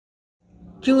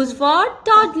Choose for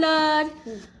toddler.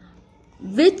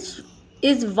 Which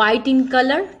is white in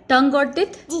color? Tongue or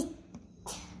teeth?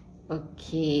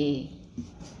 Okay.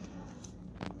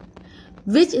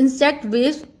 Which insect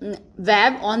weaves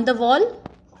web on the wall?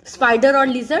 Spider or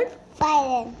lizard?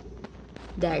 Spider.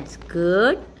 That's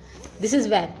good. This is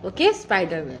web. Okay,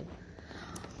 spider web.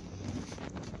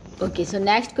 Okay, so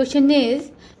next question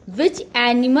is, which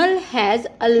animal has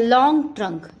a long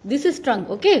trunk? This is trunk.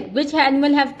 Okay, which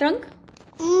animal have trunk?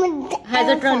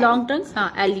 Has a long trunk?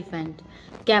 Elephant.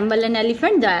 Camel and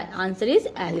elephant. The answer is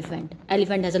elephant.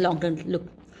 Elephant has a long trunk. Look.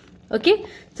 Okay.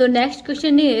 So next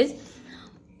question is,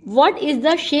 what is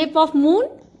the shape of moon?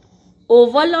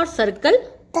 Oval or circle?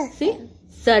 See,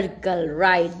 circle.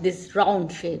 Right. This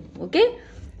round shape. Okay.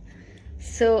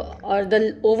 So, or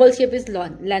the oval shape is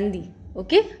lengthy.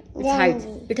 Okay. It's height.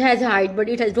 It has height, but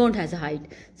it don't has a height.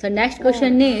 So next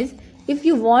question is, if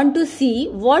you want to see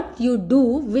what you do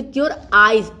with your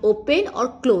eyes, open or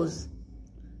close?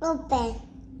 Open.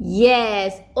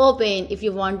 Yes, open. If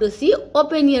you want to see,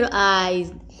 open your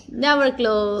eyes. Never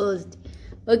closed.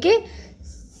 Okay.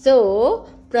 So,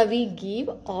 Pravi give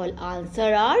all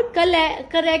answer are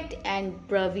correct and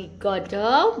Pravi got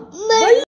a